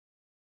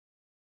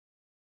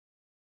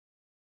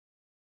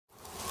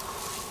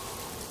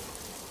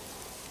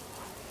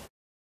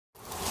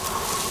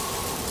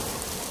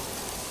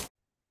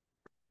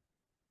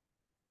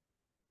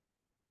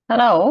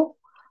Hello,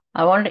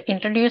 I want to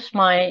introduce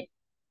my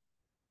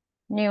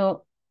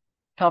new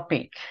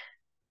topic,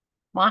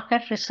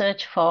 market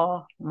research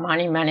for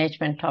money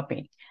management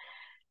topic.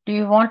 Do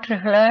you want to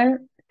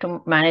learn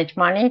to manage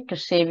money to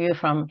save you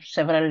from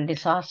several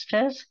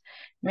disasters?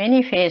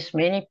 Many face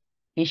many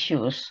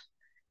issues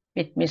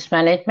with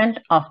mismanagement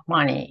of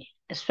money,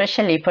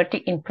 especially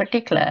in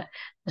particular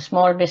the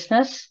small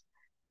business.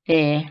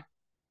 They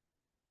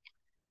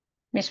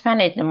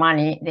mismanage the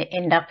money, they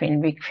end up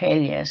in big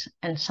failures,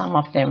 and some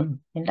of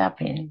them end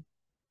up in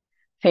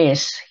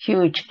face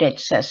huge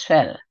debts as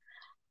well.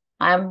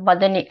 I'm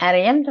Badani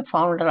Aryan, the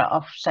founder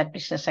of SAT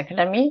Business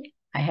Academy.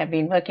 I have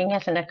been working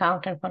as an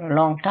accountant for a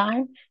long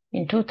time.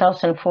 In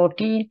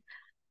 2014,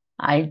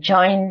 I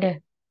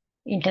joined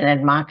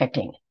internet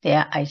marketing.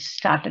 There, I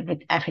started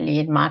with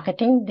affiliate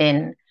marketing.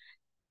 Then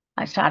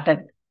I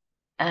started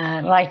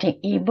writing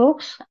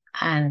ebooks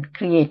and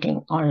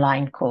creating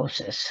online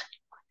courses.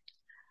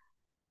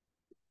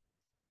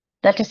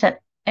 That is an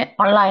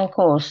online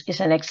course is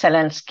an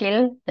excellent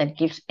skill that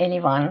gives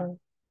anyone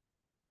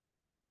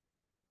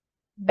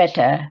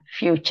better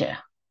future.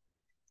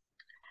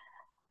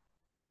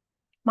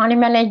 Money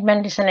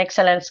management is an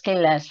excellent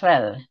skill as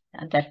well,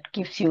 and that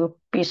gives you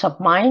peace of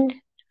mind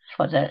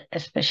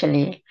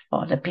especially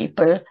for the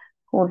people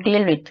who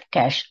deal with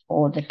cash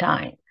all the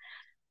time.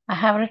 I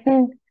have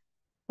written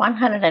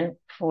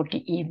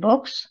 140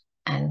 ebooks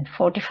and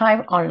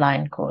 45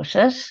 online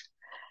courses.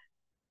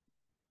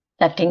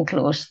 That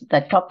includes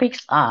the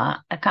topics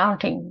are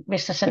accounting,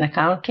 business and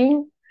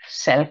accounting,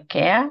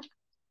 self-care,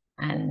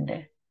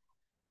 and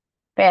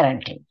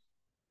parenting.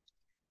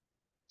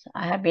 So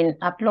I have been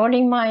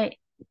uploading my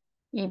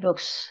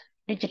ebooks,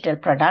 digital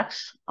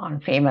products on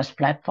famous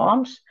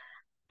platforms,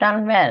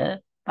 done well,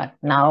 but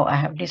now I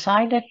have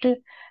decided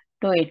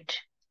to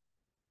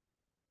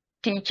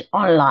teach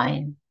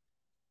online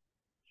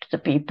to the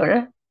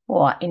people who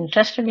are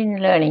interested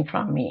in learning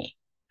from me.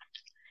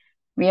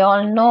 We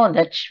all know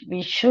that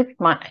we should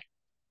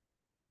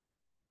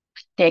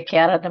take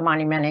care of the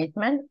money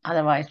management,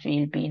 otherwise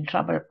we'll be in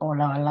trouble all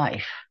our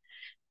life.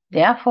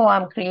 Therefore,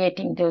 I'm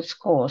creating this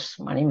course,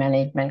 money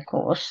management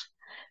course,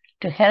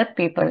 to help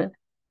people,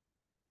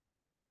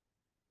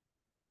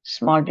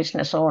 small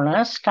business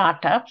owners,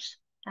 startups,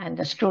 and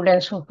the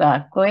students who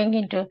are going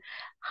into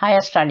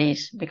higher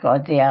studies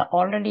because they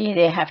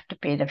have to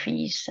pay the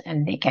fees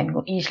and they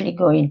can easily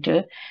go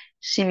into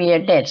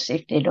severe debts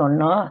if they don't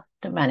know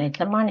to manage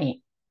the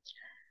money.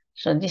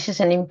 So this is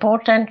an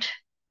important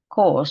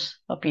course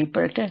for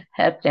people to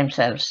help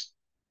themselves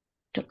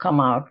to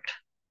come out,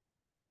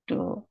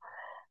 to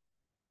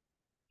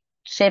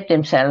save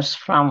themselves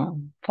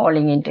from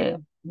falling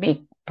into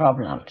big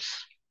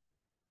problems.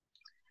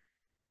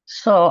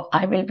 So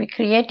I want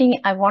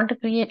to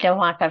create a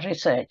market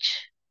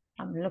research.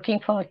 I'm looking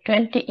for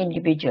 20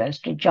 individuals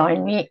to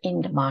join me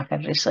in the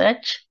market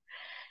research.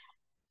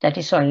 That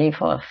is only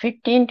for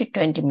 15 to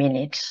 20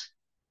 minutes.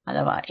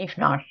 Otherwise, if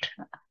not,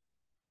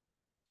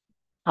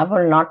 I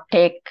will not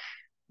take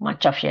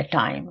much of your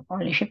time,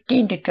 only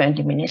 15 to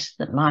 20 minutes.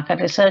 The market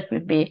research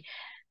will be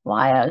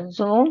via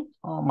Zoom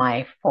or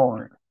my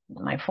phone.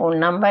 My phone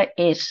number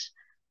is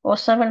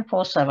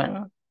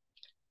 0747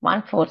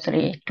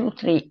 143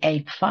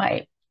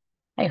 2385.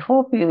 I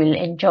hope you will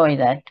enjoy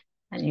that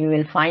and you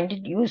will find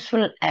it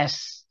useful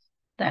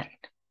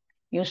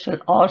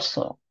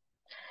also.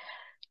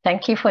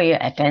 Thank you for your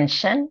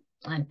attention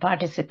and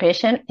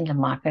participation in the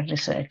market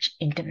research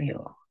interview.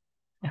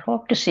 I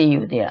hope to see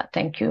you there.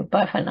 Thank you.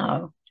 Bye for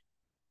now.